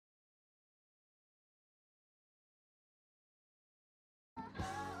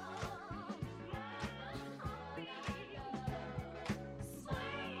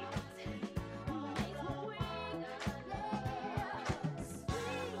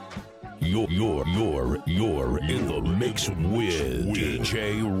You're in the mix with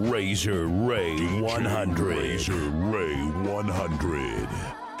DJ Razorray100. Razorray100.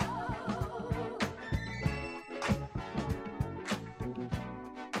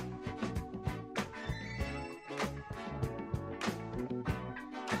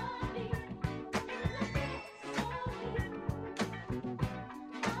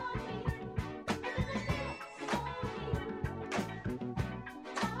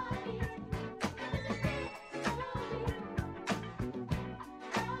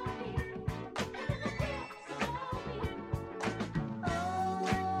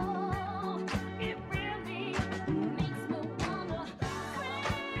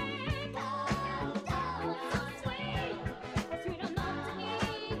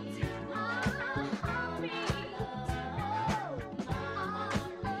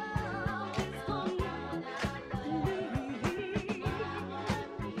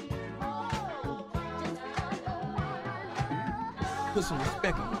 Put some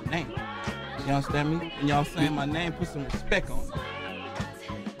respect on my name. You understand me? And y'all saying my name, put some respect on it.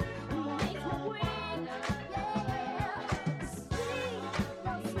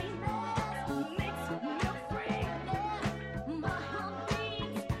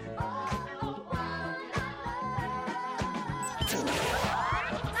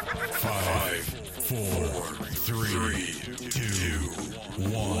 Five, four, three, two,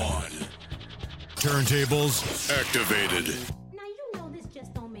 one. Turntables activated.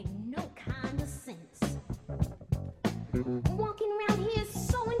 Walking around here is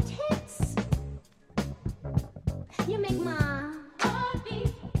so intense. You make my heart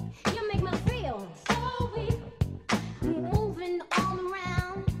beat. You make me feel so weak. Moving all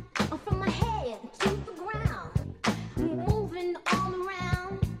around, from my head to the ground. Moving all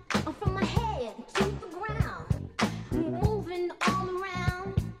around, from my head to the ground. Moving all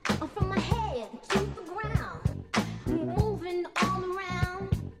around, from my head to the ground. Moving all around,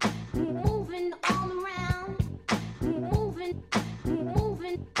 moving all around. Moving all around, moving all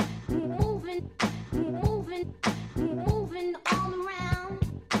around,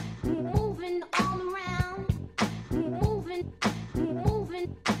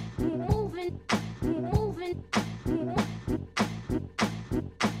 moving.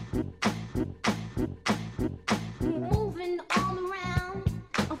 Moving all around,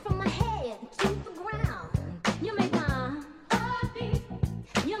 from my head to the ground. You make my heart beat,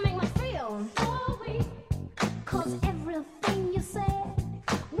 you make me feel so weak. 'Cause everything you said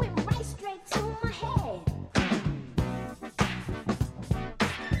went right straight to my head.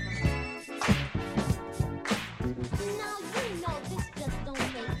 Now you know this just don't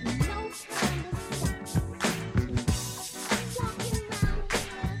make no kind of sense. Walking around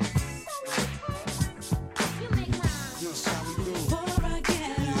here so intense. You make my Just how we do. Before I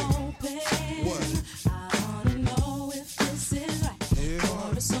get open, What? I wanna know if this is right. Yeah.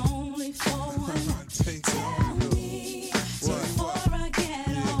 Or it's only for one night. Take Tell time. me What? before I get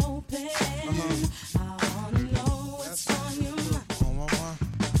open. I wanna know what's on your mind. On my mind.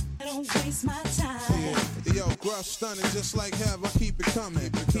 Don't waste my time. Yo, gruff stunning just like have I keep it coming.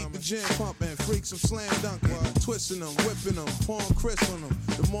 Keep the gin pumping, freaks some slam dunking, twisting them, whipping them, pouring crisp on them.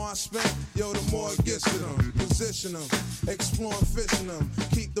 The more I spend, yo, the more it gets to them. Position them, exploring, fishing them.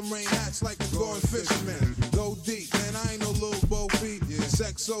 Keep them rain hats like the going fisherman. Go deep, man, I ain't no little Bo Peep.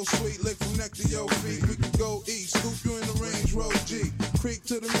 Sex so sweet, lick from neck to your feet. We can go east, scoop you in the Range Road G. Creek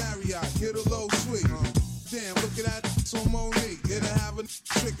to the Marriott, get a low sweet. Damn, look at that, so Monique. It'll have a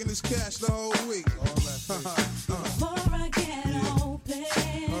tricking his cash the whole week. Before I get open,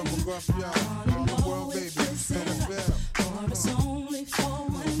 Urban Gruff, y'all. know World if baby, this is NFL. or it's only for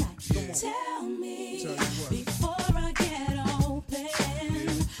one night. Tell me Tell you what. before I get open.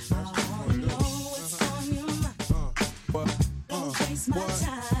 I wanna know what's on your mind. Don't waste my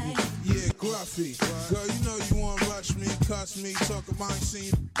time. Yeah, Gruffy. Girl, you know you wanna rush me, cuss me, talk about ain't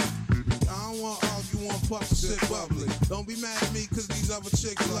seen. I don't want argue, want puff to sit bubbly. Don't be mad at me, cause these other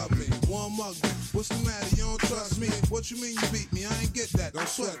chicks love me. One mug me. What's the matter? You don't trust me? What you mean you beat me? I ain't get that. Don't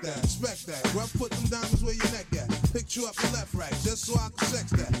sweat that. Expect that. Gruff, put them diamonds where your neck at. Picked you up the left rack, just so I can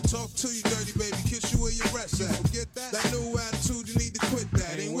sex that. Talk to you, dirty baby, kiss you where your breasts at. Forget that. That new attitude, you need to quit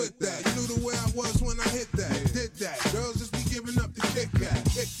that. Ain't with that. You knew the way I was when I hit that. Did that. Girls just be giving up the Kit Kat.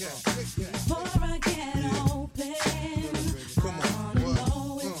 Kit Kat. Kit Kat. Before I get open, Come I on. wanna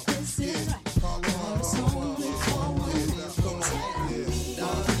know if this is right. Or it's only for one night.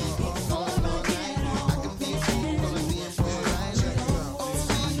 Tell me before I get open.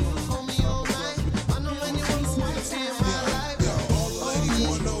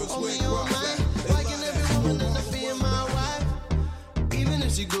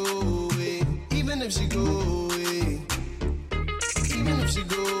 She go away. even if she go away, even if she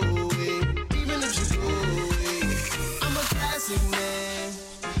go away, even if she go away, I'm a classic man.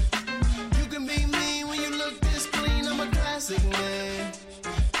 You can be mean when you look this clean. I'm a classic man.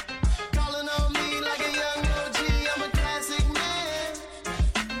 Calling on me like a young OG. I'm a classic man.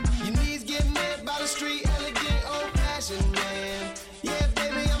 Your knees get met by the street, elegant, old-fashioned man. Yeah,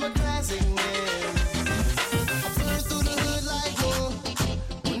 baby, I'm a classic man. I burn through the hood like gold.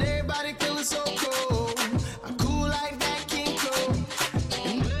 When everybody feeling so cold, I'm cool like that King Cole.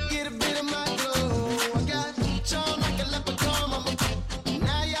 And get a bit of my glow. I got charm like a leprechaun, mama.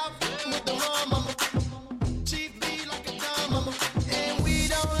 Now y'all f***ing with the rum, mama. Chief beat like a dumb, mama. And we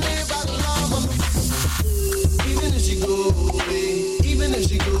don't live by the law, mama. Even if she go away, even if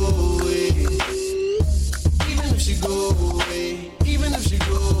she go away, even if she go away, even if she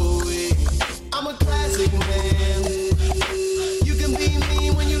go away, I'm a classic man. You can be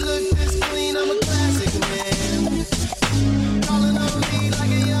mean when you look this clean. I'm a classic man. Calling on me like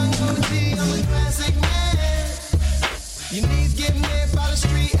a young OG. I'm a classic man. Your knees get met by the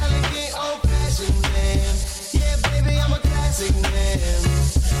street, elegant, old-fashioned man. Yeah, baby, I'm a classic man.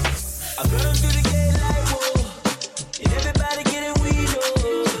 I burn through the gate like whoa, and everybody getting weed,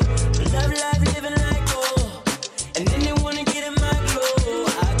 oh. Love life, living like gold, and then they wanna get in my glow.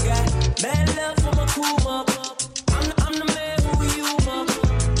 I got mad love for my cool mama. I'm the man who you mama.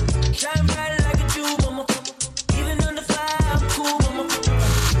 Shine bright like a jewel mama. Even under fire, I'm cool mama.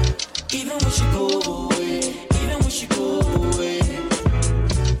 Even when she go away, even when she go away,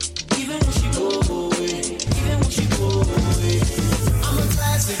 even when she go away, even when she go away. I'm a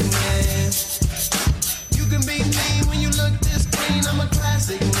classic man. You can be mean when you look this clean. I'm a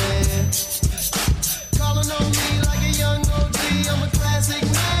classic man. Calling on me like a young OG. I'm a classic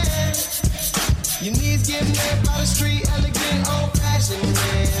man. Your knees get met by the street, elegant, old-fashioned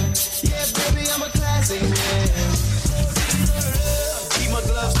man. Yeah, baby, I'm a classic man. Keep my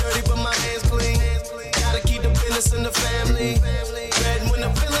gloves dirty, but my hands clean. Gotta keep the business in the family. Red when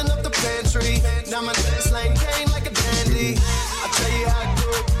I'm filling up the pantry. Now my slang cane like a dandy. I tell you how I do.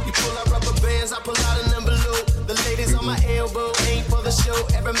 You pull out rubber bands, I pull out an envelope. The ladies on my elbow ain't for the show.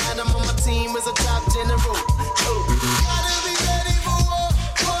 Every man I'm on my team is a top general. Oh. Gotta be ready for war.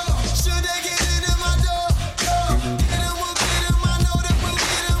 Should they get into my door? Get 'em, we'll get 'em. I know that we'll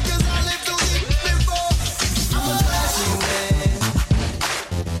get 'em, 'cause I lived through this before. I'm a classic man.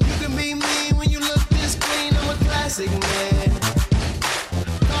 You can be mean when you look this clean. I'm a classic man.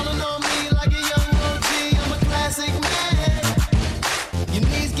 Calling on me like a young OG. I'm a classic man. Your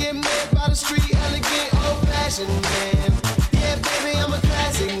knees get met by the street, elegant, old-fashioned man. Yeah, baby, I'm a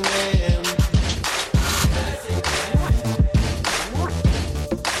classic man.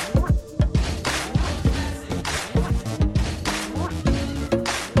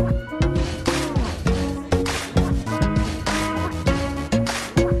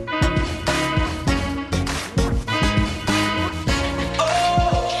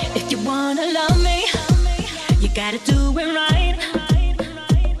 If you wanna love me, you gotta do it right.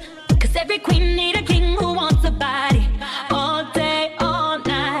 'Cause every queen need a king who wants a body all day, all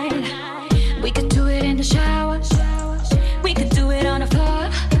night. We could do it in the shower, we could do it on the floor.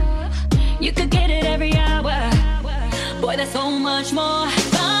 You could get it every hour. Boy, there's so much more.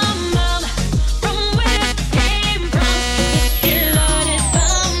 Bum, bum, from where it came from. Your Lord is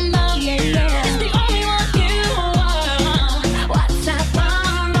bum, bum, yeah. It's the only one you want. What's that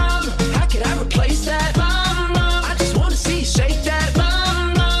bum, bum? How could I replace that? Bum, bum, I just wanna see you shake that.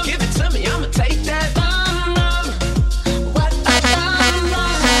 bum, bum, Give it to me, I'ma take that. bum, bum. What a bum,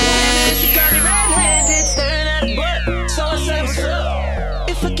 bum. She got me red-handed, staring at a butt. So I said, what's up?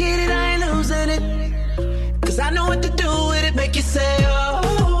 If I get it, I ain't losing it. 'Cause I know what to do with it. Make you say,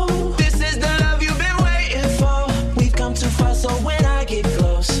 oh, this is the love you've been waiting for. We've come too far, so when I get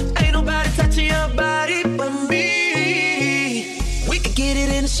close, ain't nobody touching your body but me. We could get it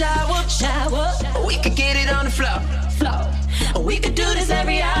in the shower, Shower, we could get it on the floor. flow. We could do this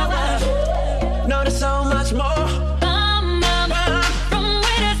every hour. No, there's so much more. Bum, bum, from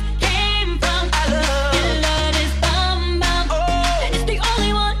where this came from. I love Your Lord is bum, bum. Oh. And it's the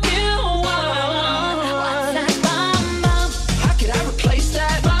only one you want. What's that bum, bum? How could I replace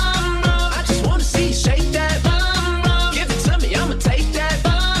that? Bum, bum, I just wanna see you shake that. bum, bum, Give it to me, I'ma take that.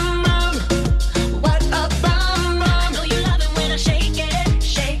 bum, bum. What a bum, bum. I know you love it when I shake it,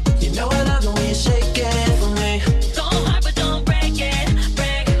 shake. You know I love it when you shake it for me. Go hard but don't break it,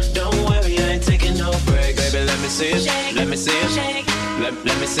 break. Don't worry, I ain't taking no break. Baby, let me see it. Shake, Let me see it. shake,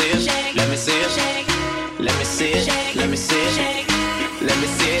 Let me see it. shake, Let me see it. shake, Let me see it. shake, Let me see it. shake, Let me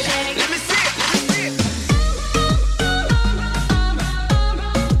see it. shake. Let me see it. Let me see it.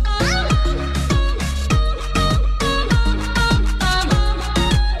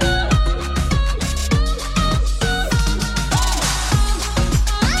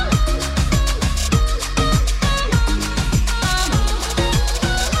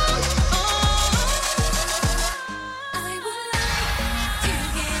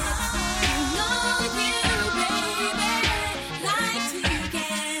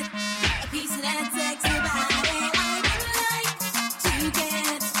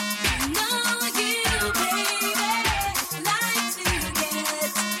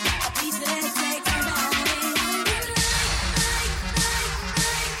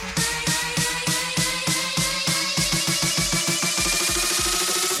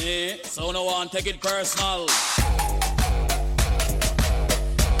 me, so no one take it personal.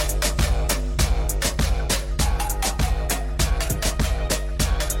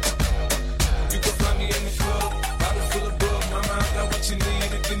 You can find me in the club, bottle full of bug. Mama, I got what you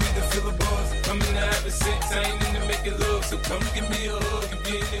need if you need to feel a buzz. I'm in the having sex, I ain't in the making love, so come give me a hug if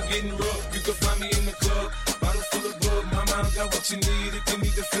you're in there getting rough. You can find me in the club, bottle full of bug. Mama, I got what you need if you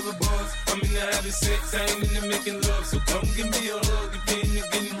need to feel a buzz. I'm in the having sex, I ain't in the making love, so come give me a hug if you're in there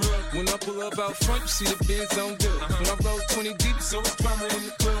getting rough. When I pull up out front, you see the Benz on good. When I roll 20 deep, so it's drama in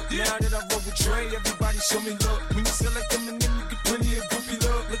the club. Now that I roll with Dre, everybody show me love. When you sell like Eminem, you get plenty of goofy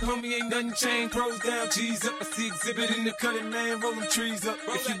love. Look, homie, ain't nothing changed. Pros down, G's up. I see exhibit in the cutting, man, rolling trees up.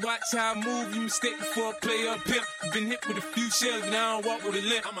 If you watch how I move, you mistake before I play up pimp. Been hit with a few shells, now I don't walk with a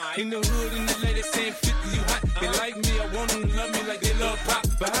limp. In the hood, in the lady saying 50, you hot. They like me, I want them to love me like they love pop.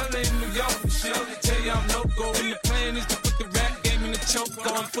 But I ain't in New York for sure. They tell you I'm loco, and the plan is to put the rap game in the choke.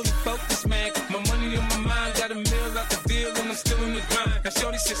 I'm fully focused, man. My money on my mind, got a meal out the deal, and I'm still in the grind. Now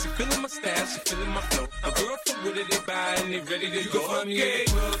shorty says she feeling my style, she feeling my flow. A girl from with it, they buy, and they ready to go. Find me in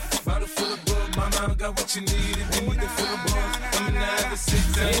the club, bottle full of bug. My mind got what you need if you need to fill a buzz. I'm in the having sex,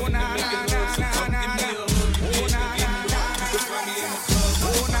 I ain't in the making love, so come give me a hug. You ain't gonna get me wrong, you can find me in the club.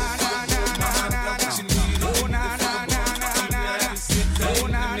 My mind got what you need if you need to fill a buzz. I'm in the having sex, I ain't in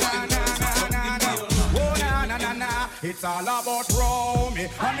the making love, so come give me a hug. It's all about Romy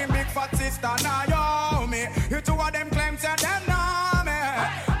and the big fat sister Naomi. You two of them claims that them know me.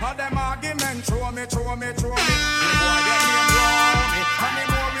 All them arguments throw me. The boy them name Romy and the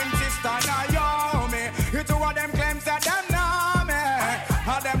moving sister Naomi. You two of them claims that them know me.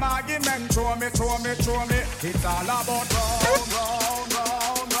 All them arguments throw me. It's all about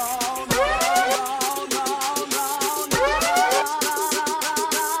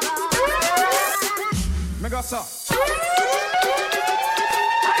Me go so.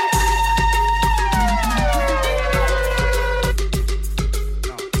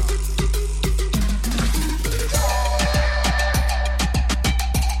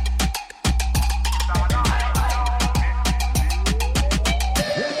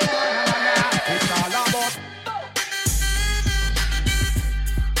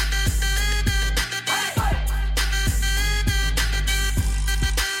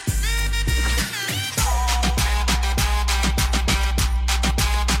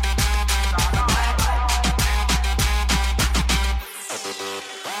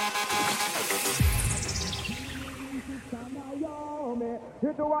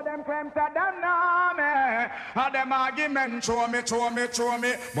 You two of them claims that them know me. All them arguments throw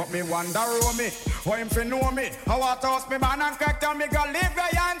me. But me wonder who me, how him fi know me. How I toss me man and crack down me go live where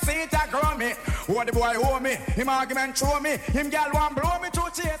and see it a grow me. Who the boy owe me, him argument throw me. Him gal want blow me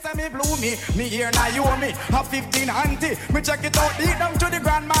through chase and me blew me. Me here now you owe me, have 15 auntie. Me check it out deep down to the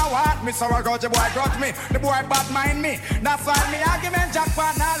grandma what. Me sour grudge the boy grudge me, the boy bad mind me. That's why me argument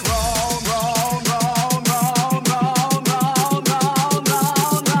jackpot now round.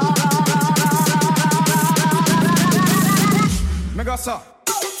 Me go so.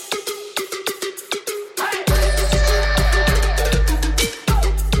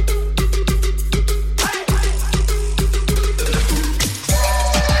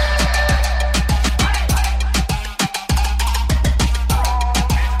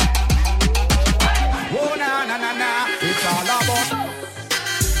 Oh na, it's all about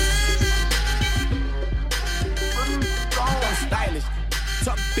stylish.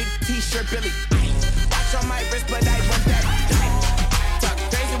 Tuck big t-shirt, Billy. Watch on my wrist, but I want that.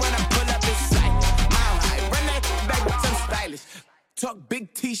 Talk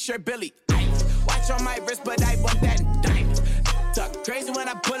big t-shirt, Billy. Watch on my wrist, but I want that diamond. Talk crazy when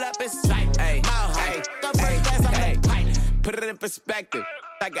I pull up, it's sight. Hey, the first class on the pipe. Put it in perspective.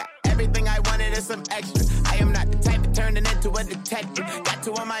 I got everything I wanted and some extra. I am not the type to turn it into a detective. Got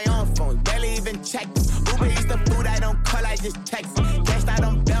two on my own phone, barely even checked them. Uber Eats the food, I don't call, I just text them. Cashed out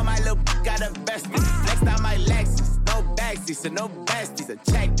on bail, my little got invested. Flexed out my Lexus. No backseat, so no besties, I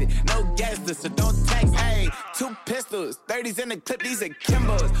checked it. No guest list, so don't text. Hey, 2 pistols, 30s in the clip, these are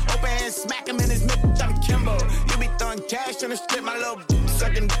Kimbos. Open hand, smack him in his mid, I'm Kimbo. You be throwing cash on the strip, my little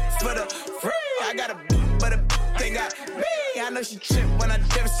sucking for the free. I got a but a thing got me. I know she trip when I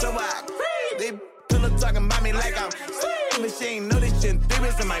dip, so I they pillow talking about me like I'm sweet. But she ain't know this shit in 3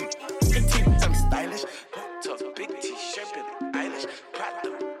 minutes in my teeth. I'm stylish. Talk big t-shirt, Billy Eilish. Pride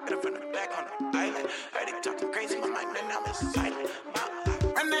the from the back on the island. Heard they talking crazy, my mind, man, I'm silent.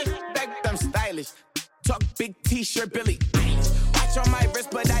 Run that back, I'm stylish. Talk big t-shirt, Billy Eilish. Watch on my wrist,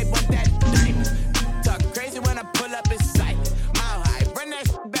 but I want that diamond. Talk crazy when I pull up in sight. Mile high, run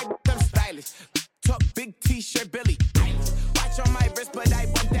that back, I'm stylish. Talk big t-shirt, Billy Eilish. Watch on my wrist, but I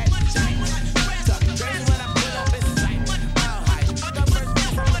want that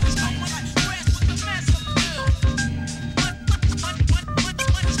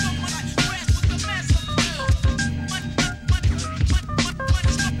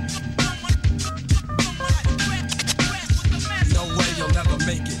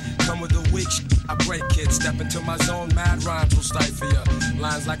step into my zone, mad rhymes will stifle ya.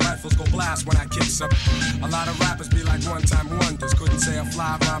 Lines like rifles go blast when I kick some. A lot of rappers be like one-time wonders. Couldn't say a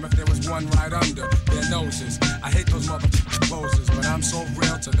fly rhyme if there was one right under their noses. I hate those motherfucking poses, but I'm so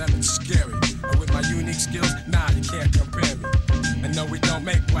real to them it's scary. And with my unique skills, nah, you can't compare me. And no, we don't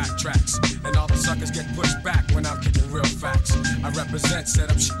make whack tracks. And all the suckers get pushed back when I'm kicking real facts. I represent,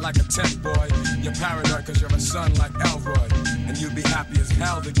 set up shit like a tent boy. You're paranoid cause you're a son like Elroy. And you'd be happy as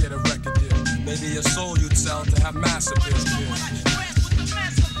hell to get a record deal. Maybe your soul you'd sell to have massive appeal.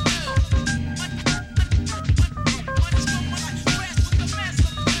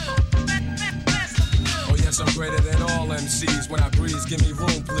 I'm greater than all MCs. When I breeze, give me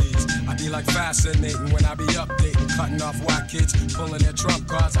room, please. I be like fascinating when I be updating, cutting off white kids, pulling their trump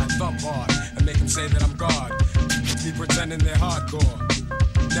cards. I thump hard and make them say that I'm God. Be pretending they're hardcore,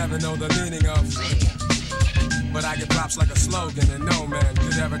 never know the meaning of. But I get props like a slogan, and no man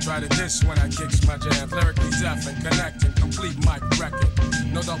could ever try to diss when I kicks my jams. Lyrically deaf and connecting, complete mic wrecking.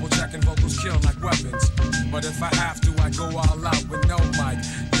 No double checking, vocals kill like weapons. But if I have to, I go all out with no mic.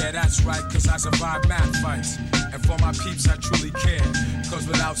 Yeah, that's right, cause I survive mad fights. And for my peeps, I truly care. Cause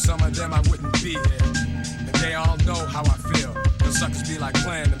without some of them, I wouldn't be here. And they all know how I feel. The suckers be like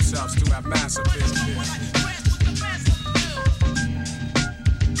playing themselves to have mass appeal.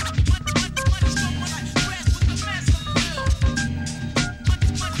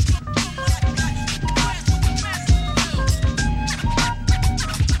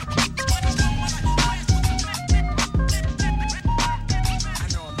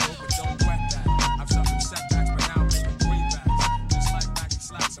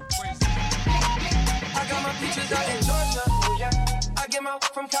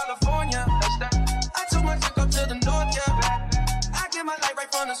 From California, that's that. I took my chick up to the north, yeah. I get my light right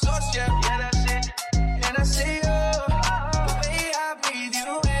from the source, yeah. Yeah, that's it. And I see you, the way I breathe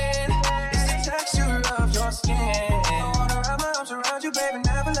you in, it's the texture of your skin. I wanna wrap my arms around you, baby,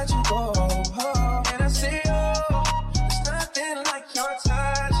 never let you go. And I see you, there's nothing like your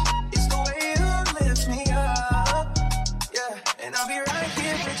touch. It's the way you lift me up, yeah. And I'll be right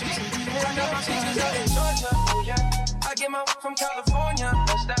here with you till the end. I got my sisters out in Georgia, oh yeah. I get my from California,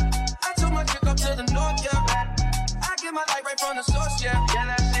 that's that. I took my chick up to the north, yeah. I get my light right from the source, yeah. Yeah,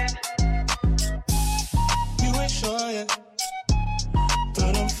 that's it. You ain't sure yet,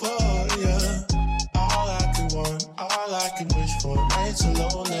 but I'm for ya. All I could want, all I could wish for. Nights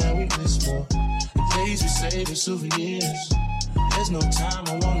alone, now we miss more. The days we save as souvenirs. There's no time, I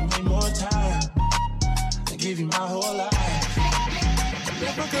wanna make more time. I give you my whole life.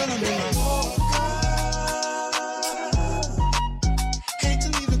 Never gonna be my whole life.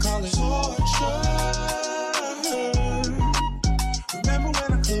 Torture. Remember when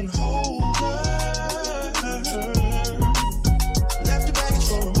I couldn't hold her? Left the baggage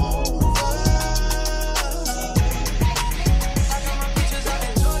for a moment. I got my pictures out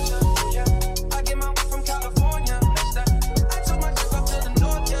in Georgia, yeah. I get my work from California, that's that. I took my trip up to the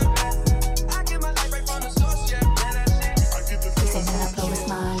north, yeah. I get my light right from the source, yeah. Yeah, that's it. I get the feeling. That I blow his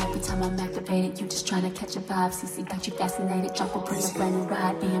mind every time I'm activated. You just trying to catch a vibe. CC got you fascinated. Jump up on the brand new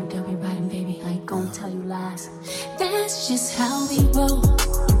ride. BMW riding, baby. I ain't gonna tell you lies. That's just how we roll.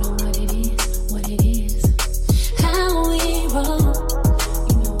 You know what it is, what it is. How we roll.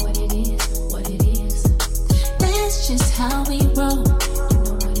 You know what it is, what it is. That's just how we roll. You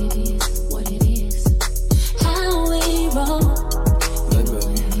know what it is, what it is. How we roll. You know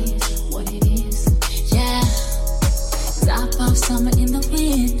what it is, what it is. Yeah. Top off summer in the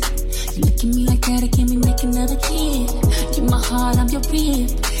wind. You look at me like that, it can me make another kid. You're my heart, I'm your rib.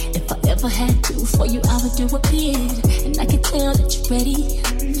 If I ever had to, for you I would do a bid. And I can tell that you're ready.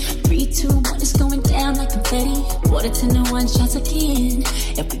 3, 2, 1, it's going down like confetti. Water to no one, shots again.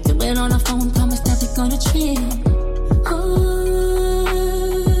 If we do it on our phone, promise that we're gonna trend. Ooh,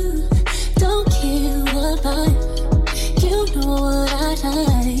 don't kill the vibe. You know what I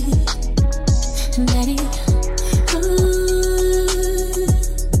like, Daddy. Ooh,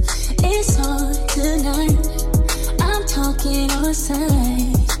 it's on tonight. I'm talking on side.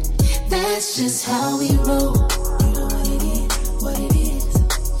 That's just how we roll. You know what it is, what it is.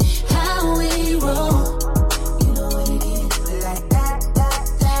 How we roll. You know what it is, like that.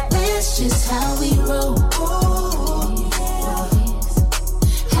 That's just how we roll. What it is.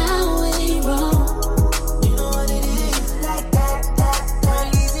 How we roll. You know what it is, like that.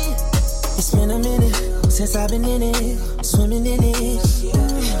 Easy. It's been a minute since I've been in it, swimming in it.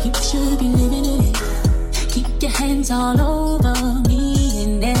 You should be living in it. Keep your hands all over me.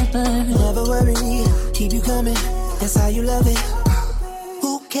 Never worry, keep you coming. That's how you love it.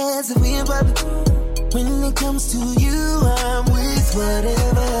 Who cares if we in public? When it comes to you, I'm with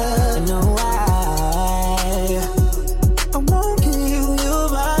whatever. No, I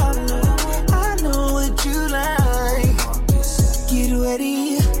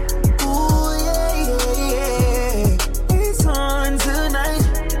me. Ooh, yeah, yeah, yeah. It's on tonight.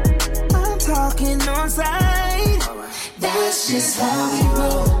 I'm talking on side. That's just how we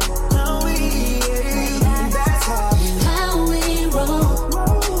roll. How we, that's how we roll.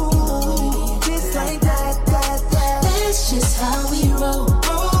 Just like that. That's just how we roll.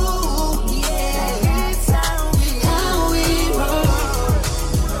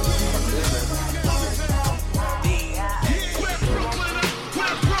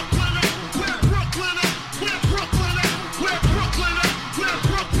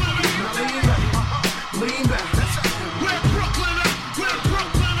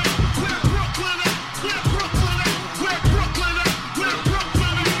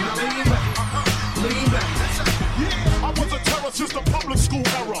 Since the public school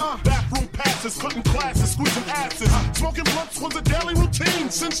era, bathroom passes, cutting classes, squeezing asses, smoking blunts was a daily routine.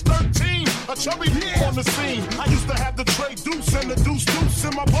 Since 13, a chubby on the scene. I used to have the tray deuce and the deuce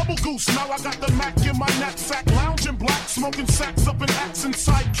in my bubble goose. Now I got the Mac in my knapsack, lounging black, smoking sacks up in accent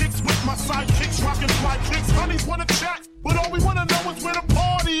sidekicks with my sidekicks, rocking fly kicks. Honeys wanna chat, but all we wanna know is where the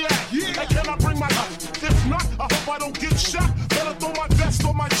party at. And can I bring my if not, I hope I don't get shot. Better throw my vest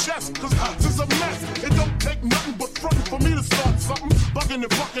on my chest, cause this is a mess. It don't take nothing but frontin' for me to start something. Bugging and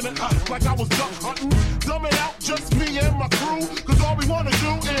bucking it like I was duck hunting. Dumb it out, just me and my crew, cause all we wanna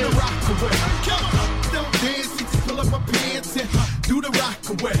do is rock away. Come on, don't dance, just pull up my pants and do the rock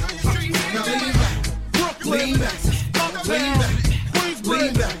away. Now lean back, lean back, lean back,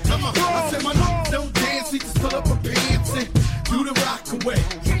 lean back. Come on, I said my don't dance, just pull up my pants and do the rock away.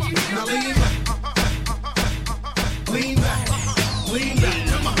 Now lean back, lean back, lean back.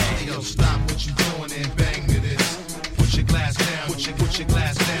 Come on. Hey, yo, stop what you doing and bang to this. Put your glass down, put your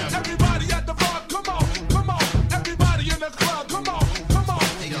glass down. Everybody at the bar, come on. Everybody in the club, come on.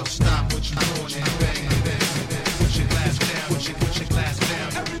 Hey, yo, stop what you doing and bang to this. Put your glass down, put your glass down.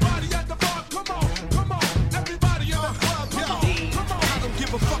 Everybody at the bar, come on. Everybody in the club, come on. I don't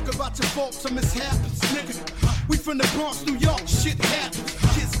give a fuck about your faults or mishaps, nigga. We from the Bronx, New York, shit happens.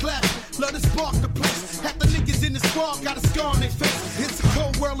 Kids clap, love to spark the place. Half the niggas in the squad got a scar on their face. It's a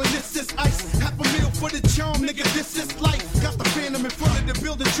cold world and this is ice. Half a meal for the charm, nigga, this is life. Got the phantom in front of the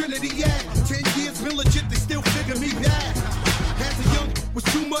building, Trinity, yeah. 10 years been legit, they still figure me bad. As a young, was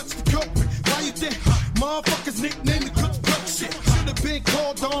too much to cope with. Why you think motherfuckers nicknamed the cook shit? Should've been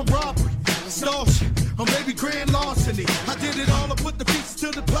called on robbery, stall shit, or maybe grand larceny. I did it all, I put the pieces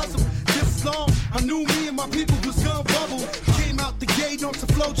to the puzzle. This long, I knew me and my people was gonna bubble. Came out the gate on some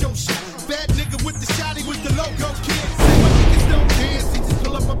flojo shit. Bad nigga with the shotty with the logo kid. Say my niggas don't dance, they just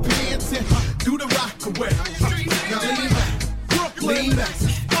pull up my pants and do the rock away. Now lean back, lean back,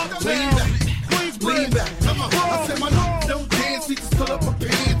 lean back, lean back. Come on, I said my niggas don't dance, they just pull up my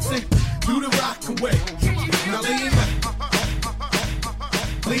pants and do the rock away. Now lean back,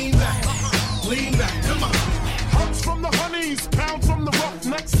 lean back, lean back. Come on. Hugs from the honeys, pound from the rough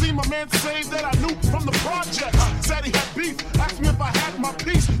necks. See my man say that I knew from the project. Said he had beef, asked me if I had my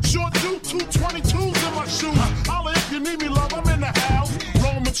piece. Sure do, 222s in my shoes. Holla if you need me, love, I'm in the house.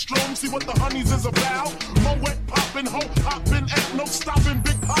 Roman strong, see what the honeys is about. Moet poppin', ho hoppin', ain't no stopping.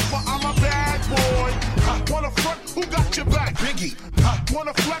 Big Papa, I'm a bad boy. Wanna front, who got your back? Biggie.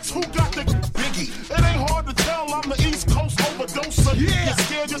 Wanna flex, who got the Biggie? It ain't hard to tell, I'm the East Coast overdoser. Yeah. You're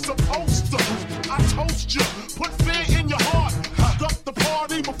scared, you're supposed to. I toast you, put fear in your heart. Up the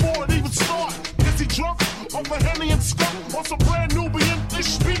party before it even start. Is he drunk, over Henny and skunk, or some brand Nubian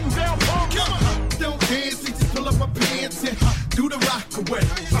ish beating down punk? Come on, don't dance, just pull up my pants and do the rock away.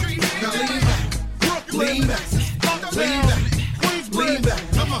 Now lean back, lean back, lean back, lean back.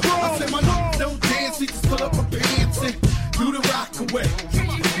 Come on, I said my niggas don't dance, just pull up my pants and do the rock away.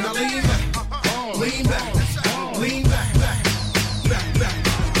 Now lean back, lean back, lean back, back.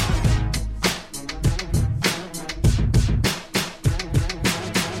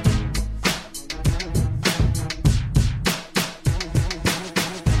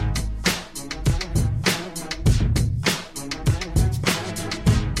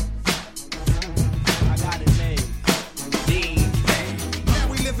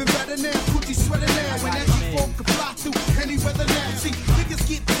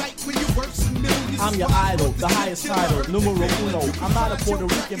 I'm your idol, the highest title, numero uno. I'm not a Puerto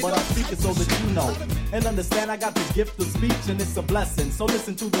Rican, but I'm speaking so that you know. And understand I got the gift of speech and it's a blessing. So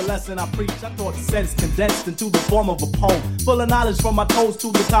listen to the lesson I preach. I thought sense condensed into the form of a poem. Full of knowledge from my toes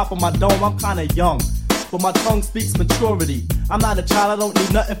to the top of my dome. I'm kinda young, but my tongue speaks maturity. I'm not a child, I don't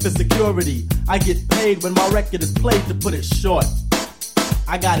need nothing for security. I get paid when my record is played, to put it short.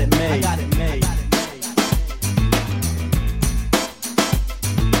 I got it made. I got it made.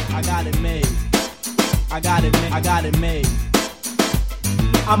 I got it made. I got it made. I got it made.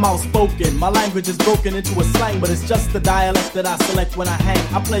 I'm outspoken. My language is broken into a slang, but it's just the dialect that I select when I hang.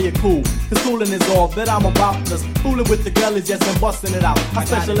 I play it cool, cause coolin' is all that I'm about. Just fooling with the girlies, yes, and busting it out. I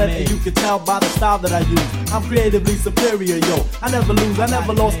special ed, and you can tell by the style that I use. I'm creatively superior, yo. I never lose, I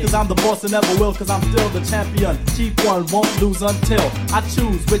never lost, cause I'm the boss and never will, cause I'm still the champion. Cheap one, won't lose until I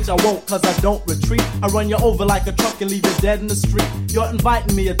choose, which I won't, cause I don't retreat. I run you over like a truck and leave you dead in the street. You're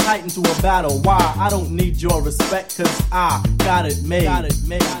inviting me a titan to a battle. Why? I don't need your respect, cause I got it made.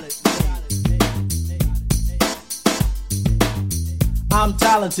 I'm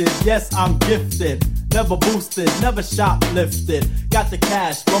talented, yes, I'm gifted. Never boosted, never shoplifted. Got the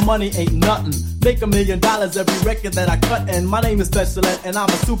cash, but money ain't nothing. Make $1 million every record that I cut, and my name is Special Ed, and I'm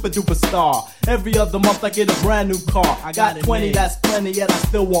a super duper star. Every other month I get a brand new car. I got 20, that's plenty, yet I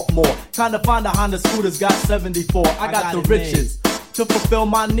still want more. Trying to find a Honda Scooter's got 74. I got the riches to fulfill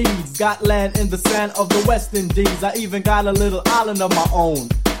my needs. Got land in the sand of the West Indies. I even got a little island of my own.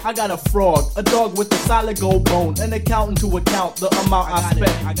 I got a frog, a dog with a solid gold bone, an accountant to account the amount I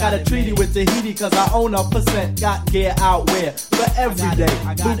spent. Got a treaty with Tahiti cause I own a percent. Got gear out where for every day.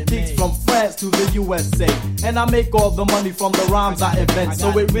 Boutiques from France to the USA. And I make all the money from the rhymes I invent.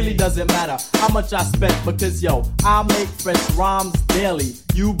 So it really doesn't matter how much I spent, because yo, I make fresh rhymes daily.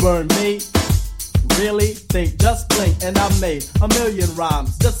 You burn me? Really? Think, just blink and I made 1 million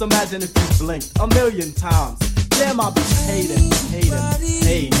rhymes. Just imagine if you blinked 1 million times. Damn, I be hating.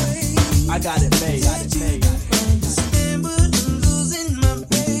 I got it made. Understand, but I'm losing my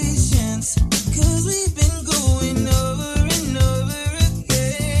patience, 'cause we've been going over and over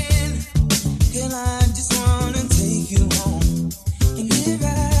again. Girl, I just wanna take you home and get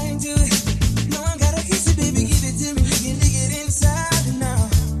right to it. No, I gotta kiss it, baby, give it to me, lick it inside and out.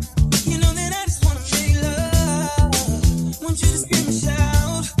 You know that I just wanna make love. Want you to scream and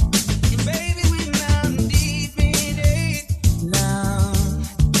shout, and baby, we're now deep in it. Now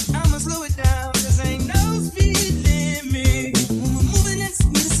I'ma slow it down, 'cause ain't no speed limit. When we're moving at the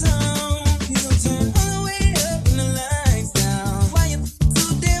speed of sound, you gon' turn all the way up and the lights down. Why you so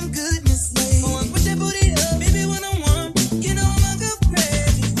damn good, Miss Lady? Oh, put that booty up, baby, when I want. You know I'm a good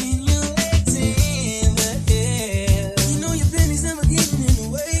crazy when you legs in the air. You know your panties never getting in the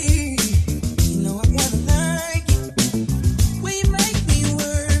way. You know I gotta like it when you make me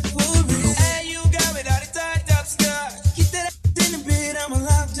work for it. Hey, you got it out of tied up skirt. Keep that ass in the bed, I'm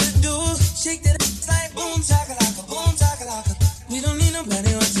allowed to do. Shake that ass like boom chakalaka, boom chakalaka. We don't need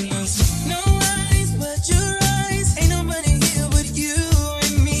nobody watching us. No eyes but your eyes. Ain't nobody here but you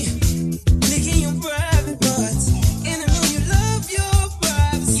and me. Licking your private parts, and I know you love your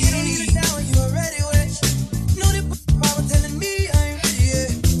privacy. You don't need it now when you're already wet. Know that power telling me I'm ready.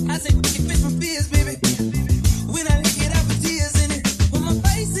 Yeah. I say fucking fish for beers, baby. When I lick it, I put tears in it. Put my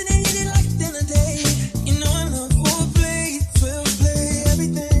face in it, hit it like dinner day. You know I love foreplay, 12 play,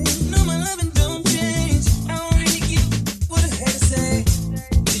 everything. No, my loving don't change. I don't really give what I had to say.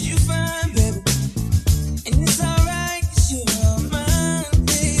 Did you find, baby? And it's alright, 'cause you're mine,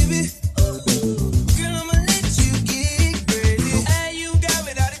 baby. Ooh. Girl, I'ma let you get crazy. Hey, you got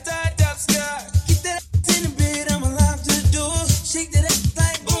it out of tied up skirt. Keep that ass in the bed, I'm allowed to do. Shake that ass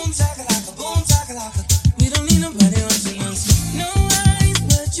like boom chakalaka, boom chakalaka. We don't need nobody watching us. No eyes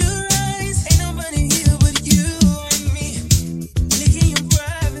but your eyes. Ain't nobody here but you and me. Licking your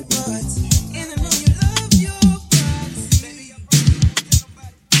private parts, and I know you love your privacy, baby.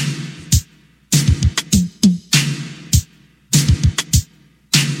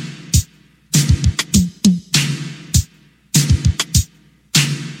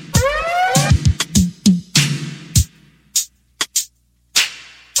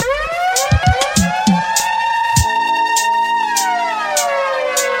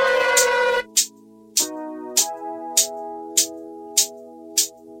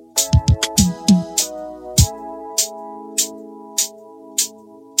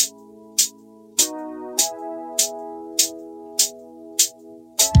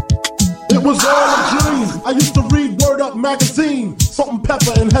 It was all a dream. I used to read Word Up magazine. Salt and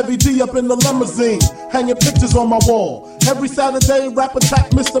Pepper and Heavy D up in the limousine. Hanging pictures on my wall. Every Saturday, rap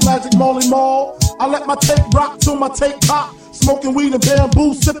attack Mr. Magic Molly Mall. I let my tape rock till my tape pop. Smoking weed and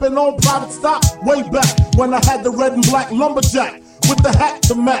bamboo, sipping on private stock. Way back when I had the red and black lumberjack with the hat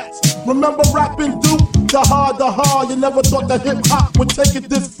to match. Remember rapping Duke? The hard. You never thought that hip hop would take it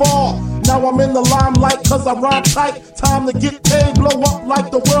this far. Now I'm in the limelight 'cause I rhyme tight. Time to get paid, blow up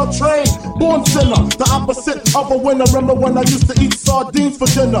like the world trade. Born sinner, the opposite of a winner. Remember when I used to eat sardines for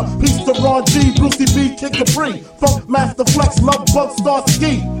dinner? Peace to Ron G, Brucey B, Kid Capri, Funk Master Flex, Love Bug, Star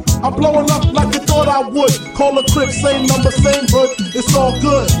Ski. I'm blowing up like you thought I would. Call a crib, same number, same hood. It's all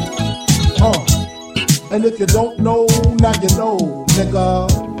good. And if you don't know, now you know, nigga.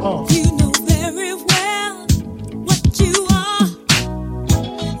 You know very well what you are.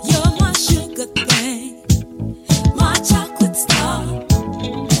 You're my sugar thing, my chocolate star.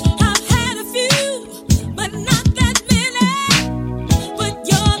 I've had a few, but not that many. But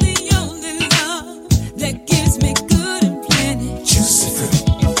you're the only love that gives me good and plenty. Juicy fruit.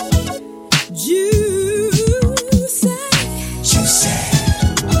 Juicy.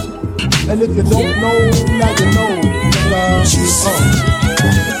 And if you don't know, now you know, nigga.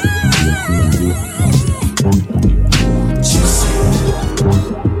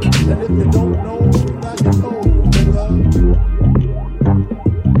 And if you don't know, now you know, nigga.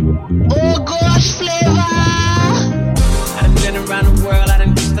 Oh gosh, flavor. I done been around the world, I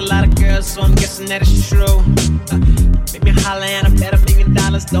done kissed a lot of girls, so I'm guessing that it's true. Make me holler and I bet $1 million.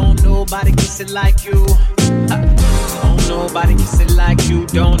 Don't nobody kiss it like you. Don't nobody kiss it like you.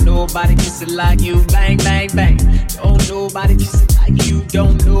 Don't nobody kiss it like you. Bang, bang, bang. Don't nobody kiss it like you.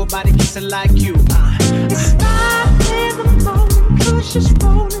 Don't nobody kiss it like you. It's 5 in the morning, cause she's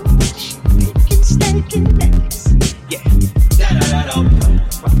rolling, she's making steak and eggs. Yeah. Da-da-da-da.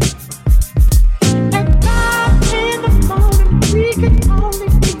 At 5 in the morning, we can only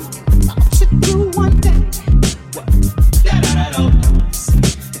be about to do one thing. Da-da-da-da.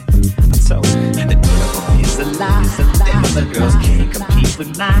 So, the devil is a lie. Them other girls can't compete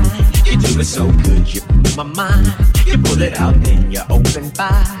with mine. You do it so good, you my mind. You pull it out, then you open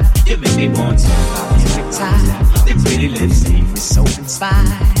wide. You make me want to every time. Them pretty lips leave me so inspired.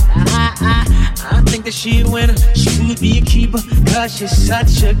 I think that she a winner. She would be a keeper, cause she's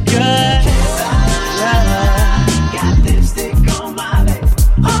such a good kisser. Got lipstick on my lip.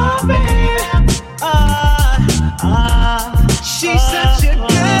 Oh, baby. She's such a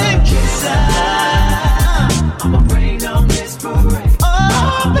good kisser. I'ma rain on this parade.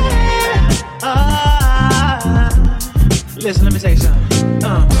 Oh, baby. Listen, let me tell you something.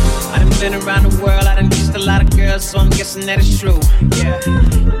 I done been around the world, I done kissed a lot of girls, so I'm guessing that it's true. Yeah.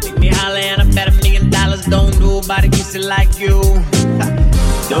 Make me holler and I bet $1 million. Don't nobody kiss it like you.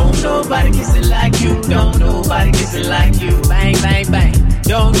 Don't nobody kiss it like you. Don't nobody kiss it like you. Bang, bang, bang.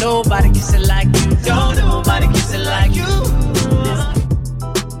 Don't nobody kiss it like you. Don't nobody kiss it like you.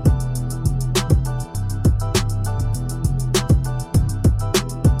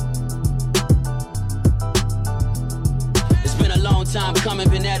 Time coming,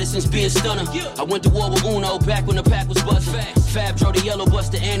 been at it since being stunner. I went to war with Uno back when the pack was bust. Fab drove the yellow bus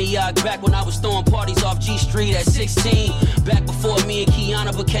to Antioch back when I was throwing parties off G Street at 16. Back before me and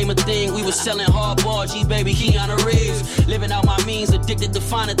Kiana became a thing, we was selling hardball, G baby Keanu Reeves. Living out my means, addicted to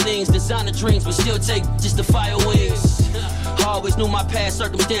finer things, designer dreams, but still take just the fire wings. I always knew my past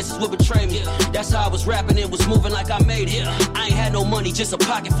circumstances would betray me. That's how I was rapping, it was moving like I made it. I ain't had no money, just a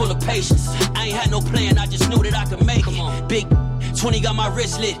pocket full of patience. I ain't had no plan, I just knew that I could make it. Big 20 got my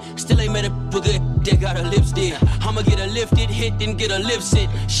wrist lit, still ain't met a good dick, got her lips did. I'ma get her lifted, hit, then get her lips sit.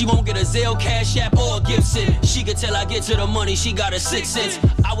 She won't get a Zelle, Cash App, or a gift sent. She could tell I get to the money, she got a 6 cents.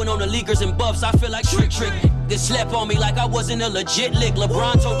 I went on the leakers and buffs, I feel like Trick. They slept on me like I wasn't a legit lick.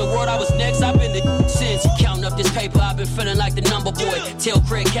 LeBron told the world I was next, I've been the since. Counting up this paper, I've been feeling like the number boy. Tell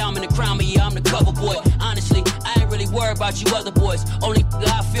Craig Cowman to crown me, yeah, I'm the cover boy. Honestly, I ain't really worried about you other boys. Only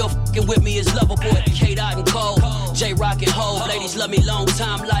I feel fucking with me is Loverboy. K-Dot and Cole, J-Rock and Ho. Ladies love me long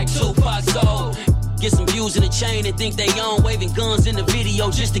time like Tupac Soul. Get some views in the chain and think they own. Waving guns in the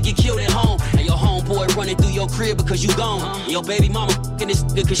video just to get killed at home. And your homeboy running through your crib because you gone. And your baby mama fucking this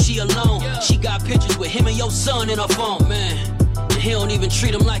nigga cause she alone. She got pictures with him and your son in her phone, man. And he don't even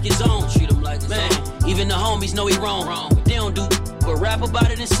treat him like his own. Man, even the homies know he wrong. But they don't do but rap about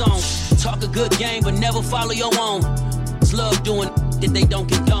it in songs. Talk a good game but never follow your own. It's love doing that they don't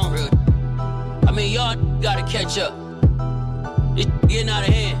condone. I mean, y'all gotta catch up. It's getting out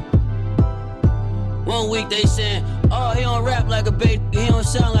of hand. One week they saying, oh, he don't rap like a bait, he don't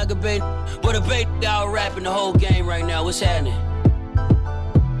sound like a bait. But a bait out rapping the whole game right now. What's happening?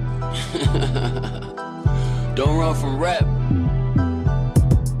 Don't run from rap.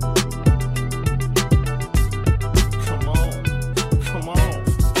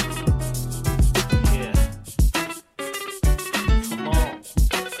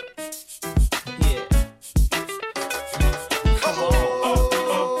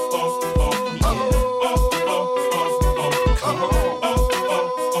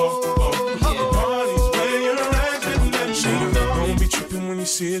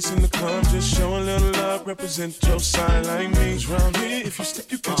 See us in the club, just show a little love, represent your side like me. Round here, if you step,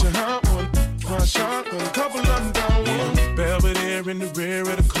 you get your hot one. One shot, a couple of them down one. Belvedere in the rear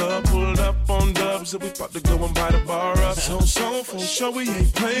of the club, pulled up on dubs clubs that we about to go and buy the bar up. So for sure we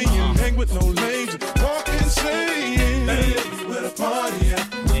ain't playing. Hang with no lames, walk insane. Hey, where the party at?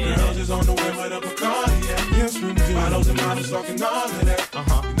 Girls is on the way with a Bacardi at. Yes, we do. Models and models talking all of that.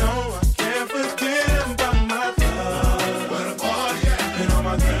 You know I can't forget about my love. Where the party at? And all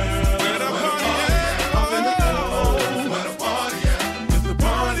my girls. Where the party at? I'm in the club. Where the party at? If the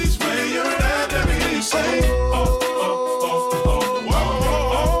party's where you're at, let me hear you say.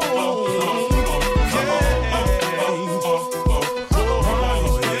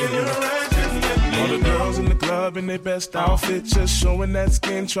 In their best outfit, just showing that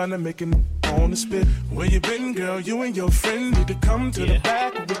skin, trying to make it on the spit. Where you been, girl? You and your friend need to come to the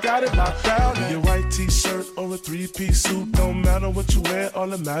back. We got it locked down. Your white t-shirt or a three-piece suit, don't matter what you wear. All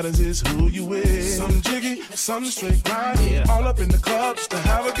that matters is who you with. Some jiggy, some straight grind. All up in the club just to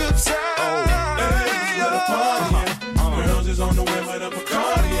have a good time. Hey, where the party at? Girls is on the way with a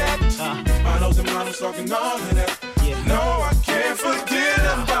Bacardi at. Models and models talking all of that. No, I can't forget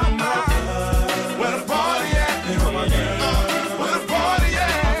about my love. Where the party at? Where the party at?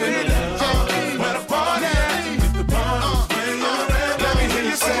 Where the party at? If the party's where you're at, let me hear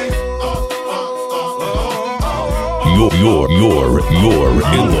you say. You're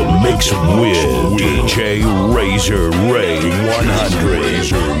in the mix with DJ Razorray100.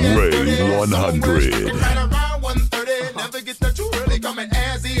 Razorray100. Right around 1:30, never get that you really coming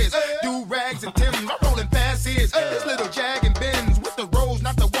as is. Do rags and Timbs, I'm rolling past his. This little Jag and Benz with the rose,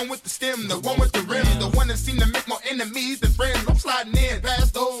 not the one with the stem, the one with the rims, the one that seem to make more enemies than friends. I'm sliding in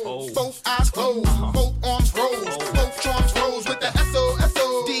past those, both eyes closed, both arms rose, both charms rose with the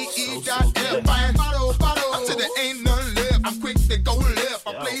SOSODE.F. Buying bottle, up to there ain't none left. I'm quick to go left.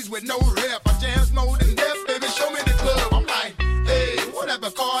 I plays with no rep. I jams more than death, baby. Show me the club. I'm like, hey,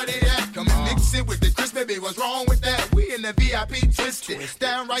 whatever car they at, come and mix it with the Chris, baby. What's wrong with that? We in the VIP twisted,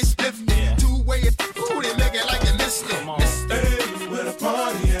 downright spiffed it, two-way. Ooh, they make it like they missed it. Hey, where the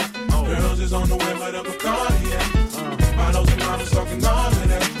party at? Girls is on the way with a Bacardi at. Models and models talking all of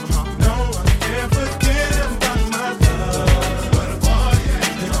that. No, I can't forget about my love. Where the party at?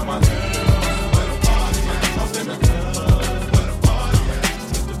 And all my girls. Where the party at? I'm in the club. Where the party at?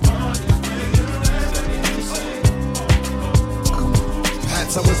 If the party's where you're at, let me hear you say.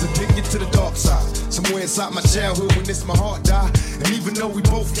 Perhaps I was addicted to the dark side. Somewhere inside my childhood when this my heart died. And even though we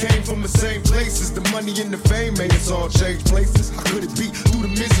both came from the same places, the money and the fame made us all change places. How could it be through the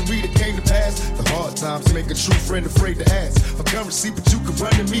misery that came to pass? The hard times make a true friend afraid to ask for currency, but you can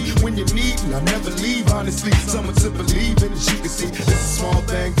run to me when you need, and I'll never leave. Honestly, someone to believe in, as you can see, this is a small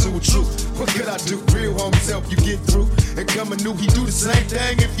thing to a truth. What could I do? Real homies help you get through. And coming new, he do the same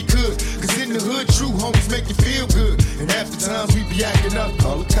thing if he could. Cause in the hood, true homies make you feel good. And half the times we be acting up,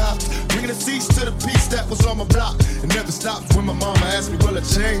 call the cops, bringing a cease to the peace that was on my block. It never stops when my mama asked me, will I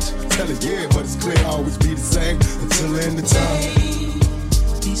change? Tell her, yeah, but it's clear I'll always be the same until the end of time.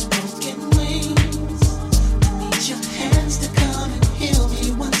 These broken wings, I need your hands to come and heal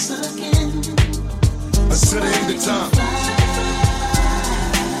me once again. Until the end of time.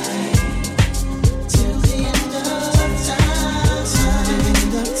 Till the end of time. Till the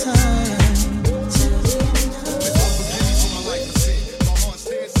end of time. Till the end of time.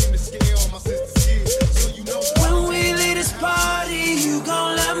 When we leave this party, you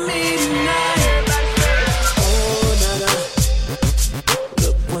gon' love me tonight. Oh, na-na,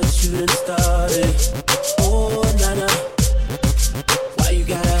 look what you done started. Oh, na-na, why you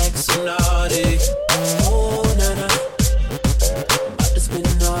gotta act so naughty? Oh, na-na, about to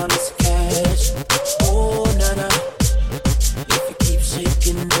spend all this cash. Oh, na-na, if you keep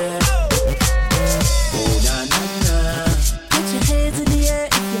shaking that. Oh, na-na-na, put your hands in the air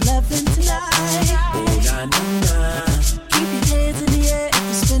if you're loving tonight. Oh, na-na-na, keep your hands in the air if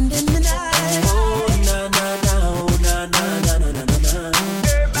you're spending the night. Oh, na-na-na, oh, na-na-na-na-na-na-na.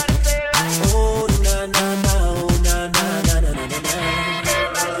 Oh, na-na-na, oh, na-na-na-na-na-na.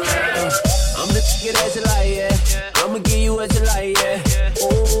 I'm the ticket as you like, yeah. I'ma give you as you like, yeah.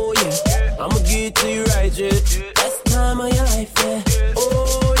 Oh, yeah. I'ma give it to you right, yeah. That's the time of your life, yeah.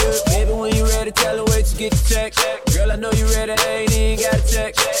 Oh, yeah. Baby, when you ready, tell her wait to get the check. Girl, I know you ready, I ain't even got a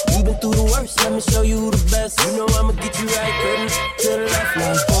check. You been through the worst, let me show you the best. You know I'ma get you right, curtain to the left,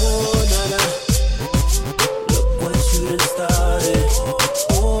 like, oh, na-na. Look what you done started.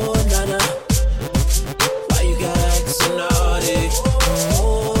 Oh, na-na, why you gotta act so naughty?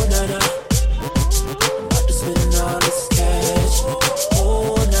 Oh, na-na, about to spend all this cash.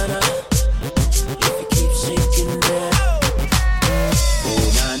 Oh, na-na, if you keep shaking that. Oh,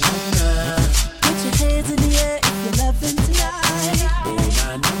 na-na-na, put your hands in the air if you're loving tonight. Oh,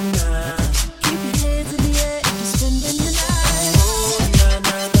 na-na-na, keep your hands in the air if you're spending the night. Oh,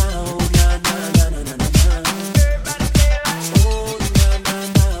 na-na-na, oh,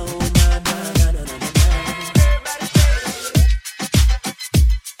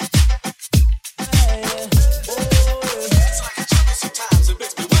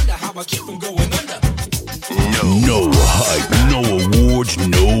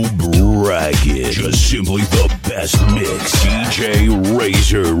 Simply the best mix. DJ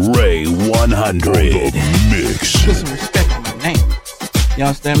Razorray100. Mix. Put some respect on my name. You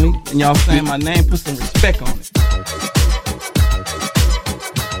understand me? And y'all saying my name, put some respect on it.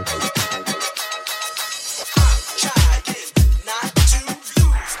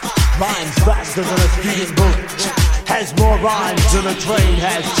 Rhymes faster than a speeding boat. Has more rhymes than a train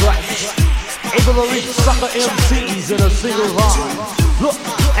has tracks. Able to reach sucker MCs in a single rhyme. Look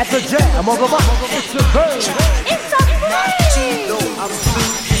at the jam of the mic. It's the bird. It's a party. No, I'm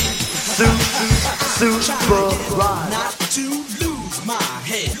super rhyme. Not to lose my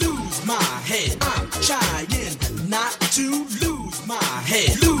head, lose my head. I'm trying not to lose my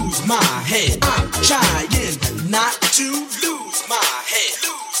head, lose my head. I'm trying not to lose my head,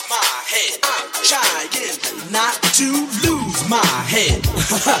 lose my head. I'm trying not to lose my head.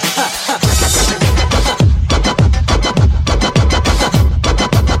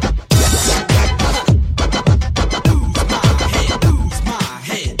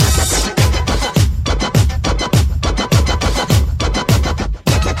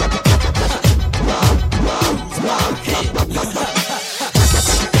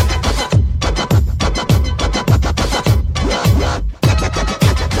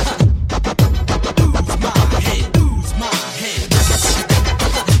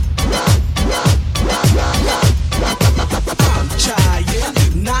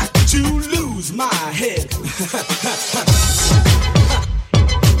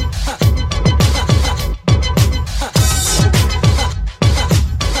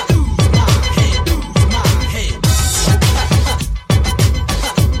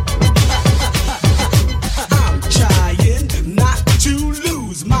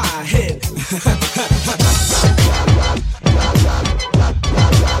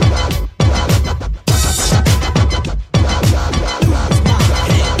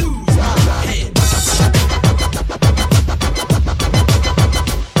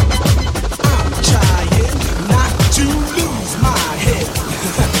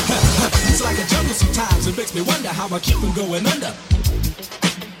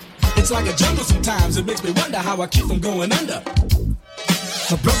 I keep from going under.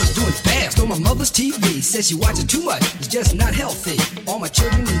 My brother's doing fast on my mother's TV. Says she watching too much, it's just not healthy. All my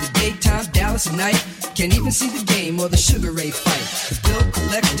children in the daytime, Dallas at night. Can't even see the game or the Sugar Ray fight. The bill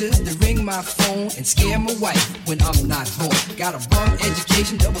collectors, they ring my phone and scare my wife when I'm not home. Got a bum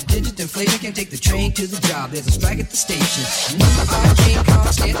education, double-digit inflation. Can't take the train to the job, there's a strike at the station. Another odd King Kong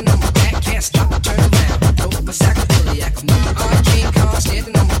standing on my back, can't stop or turn around. Dope a sacroiliac. Another odd King Kong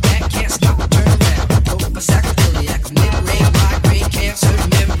standing on my back, can't stop or turn around. Dope a sacroiliac. I'm mid-range, wide-range, cancer,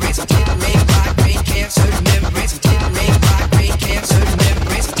 membranes. I'm tin-range, wide-range, cancer, membranes. I'm tin-range, wide-range, cancer,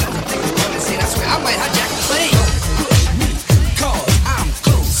 membranes. I'm telling things the woman said, I swear I might hijack the plane. Push me, cause I'm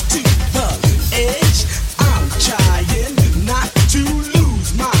close to the edge. I'm trying not to lose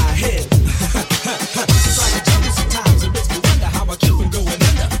my head. It's like a jungle sometimes, it makes me wonder how I keep from going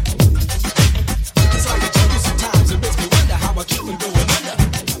under. It's like a jungle sometimes, it makes me wonder how I keep from going under.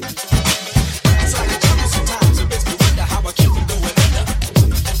 It's like a jungle sometimes, it makes me wonder how I keep from going under.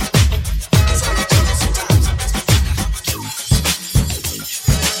 It's like a jungle sometimes, it makes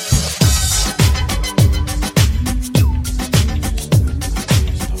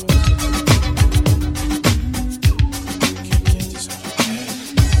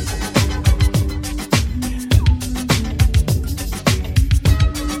wonder how I keep from going under.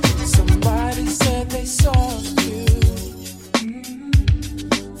 Somebody said they saw you.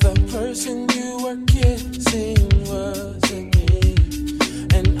 The person you were kissing wasn't me,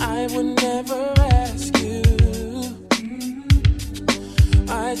 and I would never ask you.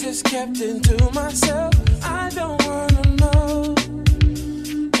 I just kept it to myself. I don't wanna know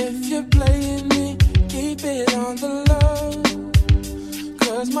if you're playing me. Keep it on the low,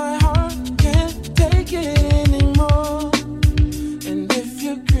 'cause my heart can't take it anymore. And if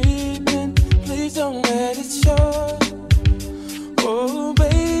you're creeping, please don't let it show. Oh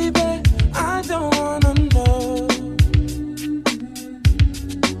baby, I don't wanna know.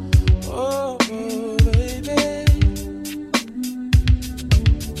 Oh baby,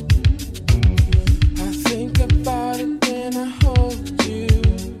 I think about it when I hold you.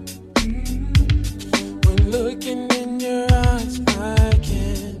 When looking in your eyes, I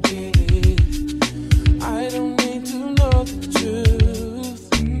can't be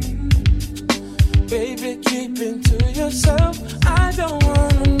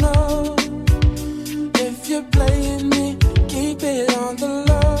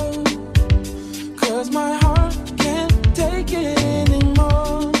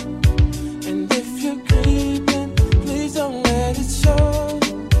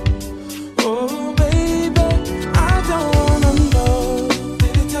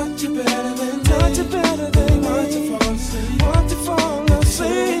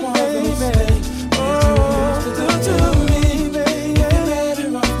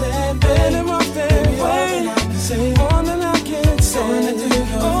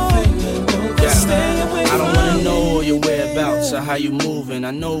Regardless of how you moving,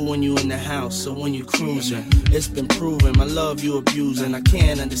 I know when you in the house or when you cruising. It's been proven, my love you abusing. I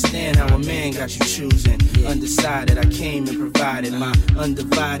can't understand how a man got you choosing. Undecided, I came and provided. My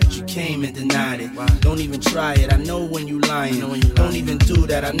undivided, you came and denied it. Don't even try it, I know when you lying. Don't even do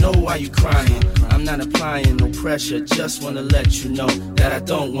that, I know why you crying. I'm not applying no pressure, just wanna let you know that I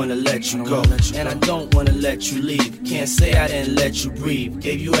don't wanna let you go. And I don't wanna let you leave. Can't say I didn't let you breathe.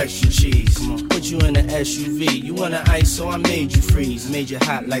 Gave you extra cheese, put you in an SUV. You wanna ice, so I made you freeze. Made you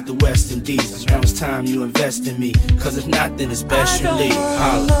hot like the West Indies. Now it's time you invest in me, cause if not, then it's best you leave.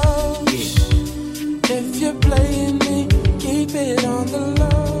 Holla. If you're playing me, keep it on the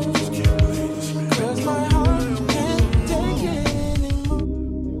low. Cause my heart can't take it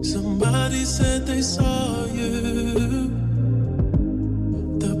anymore. Somebody said they saw you.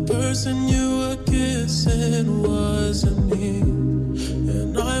 The person you were kissing wasn't me.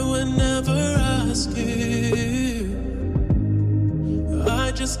 And I would never ask you.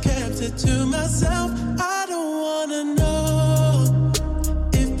 I just kept it to myself. I don't wanna know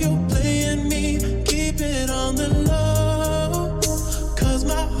if you're playing me. Keep it on the low, cause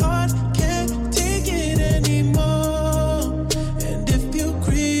my heart can't take it anymore. And if you're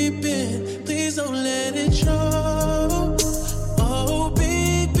creeping, please don't let it show. Oh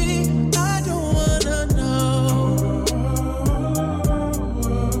baby, I don't wanna know.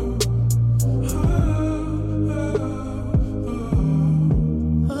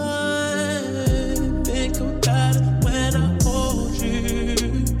 I think about it when I hold you.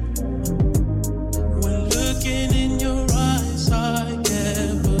 When looking in your eyes, I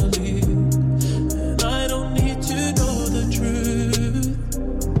can't believe. And I don't need to know the truth.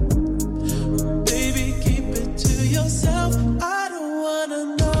 Baby, keep it to yourself. I don't wanna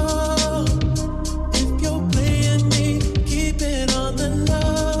know if you're playing me. Keep it on the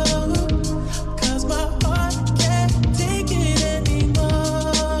low, cause my heart can't take it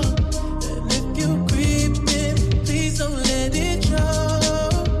anymore. And if you're creeping, please don't let it show.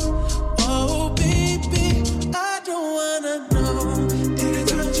 Oh baby, I don't wanna know. Did it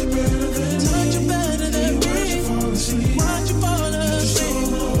touch you better than me? Touch you better than me? Why'd you fall asleep? Why'd you fall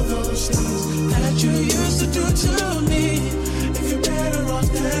asleep? All those things that you used to do to me. If you're better off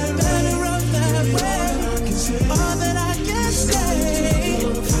that way, all that I can say,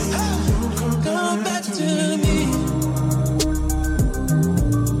 come back to me.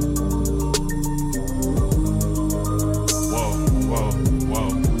 Whoa.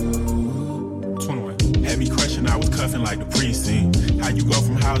 21. Had me crushing, I was cuffing like the precinct. How you go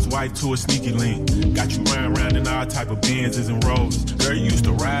from housewife to a sneaky link? Got you round in all type of Benzes and Rolls. Girl, you used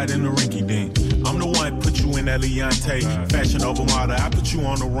to ride in the rinky dink. I'm the one put you in that Leontay. Fashion over model, I put you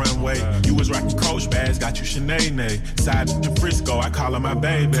on the runway. You was rocking Coach bags, got you Sinead. Side to Frisco, I call her my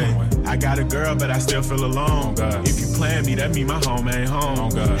baby. I got a girl, but I still feel alone. If you plan me, that mean my home ain't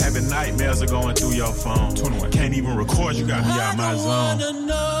home. Having nightmares are going through your phone. Can't even record, you got me out my zone. I don't wanna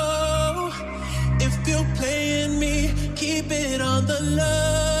know if you're playing me. Keep it on the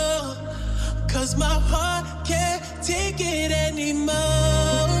low, cause my heart can't take it anymore.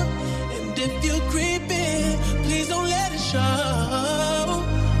 And if you're creeping, please don't let it show.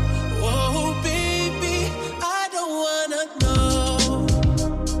 Oh baby, I don't wanna know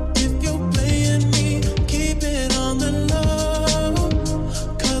if you're playing me. Keep it on the low,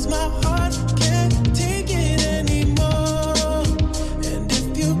 cause my heart can't take it anymore. And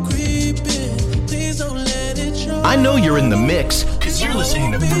if you're creeping, please don't let it show. I know you're in the mix, cause you're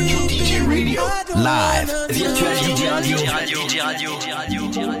listening to Virtual DJ Radio, live. If you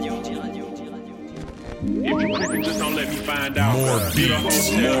creeping, just don't let me find out. More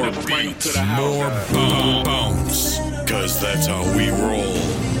beats, more bounce, cause that's how we roll.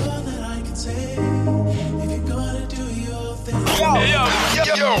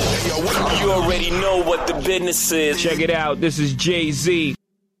 You already know what the business is. Check it out, this is Jay-Z.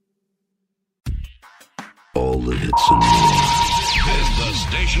 All the hits and more. This is the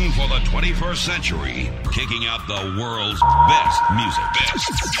station for the 21st century, kicking out the world's best music.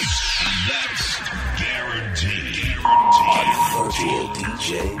 That's guaranteed. On Virtual DJ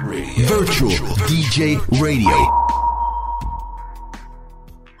Radio. Virtual DJ Radio.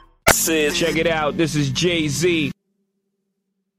 Check it out, this is Jay-Z.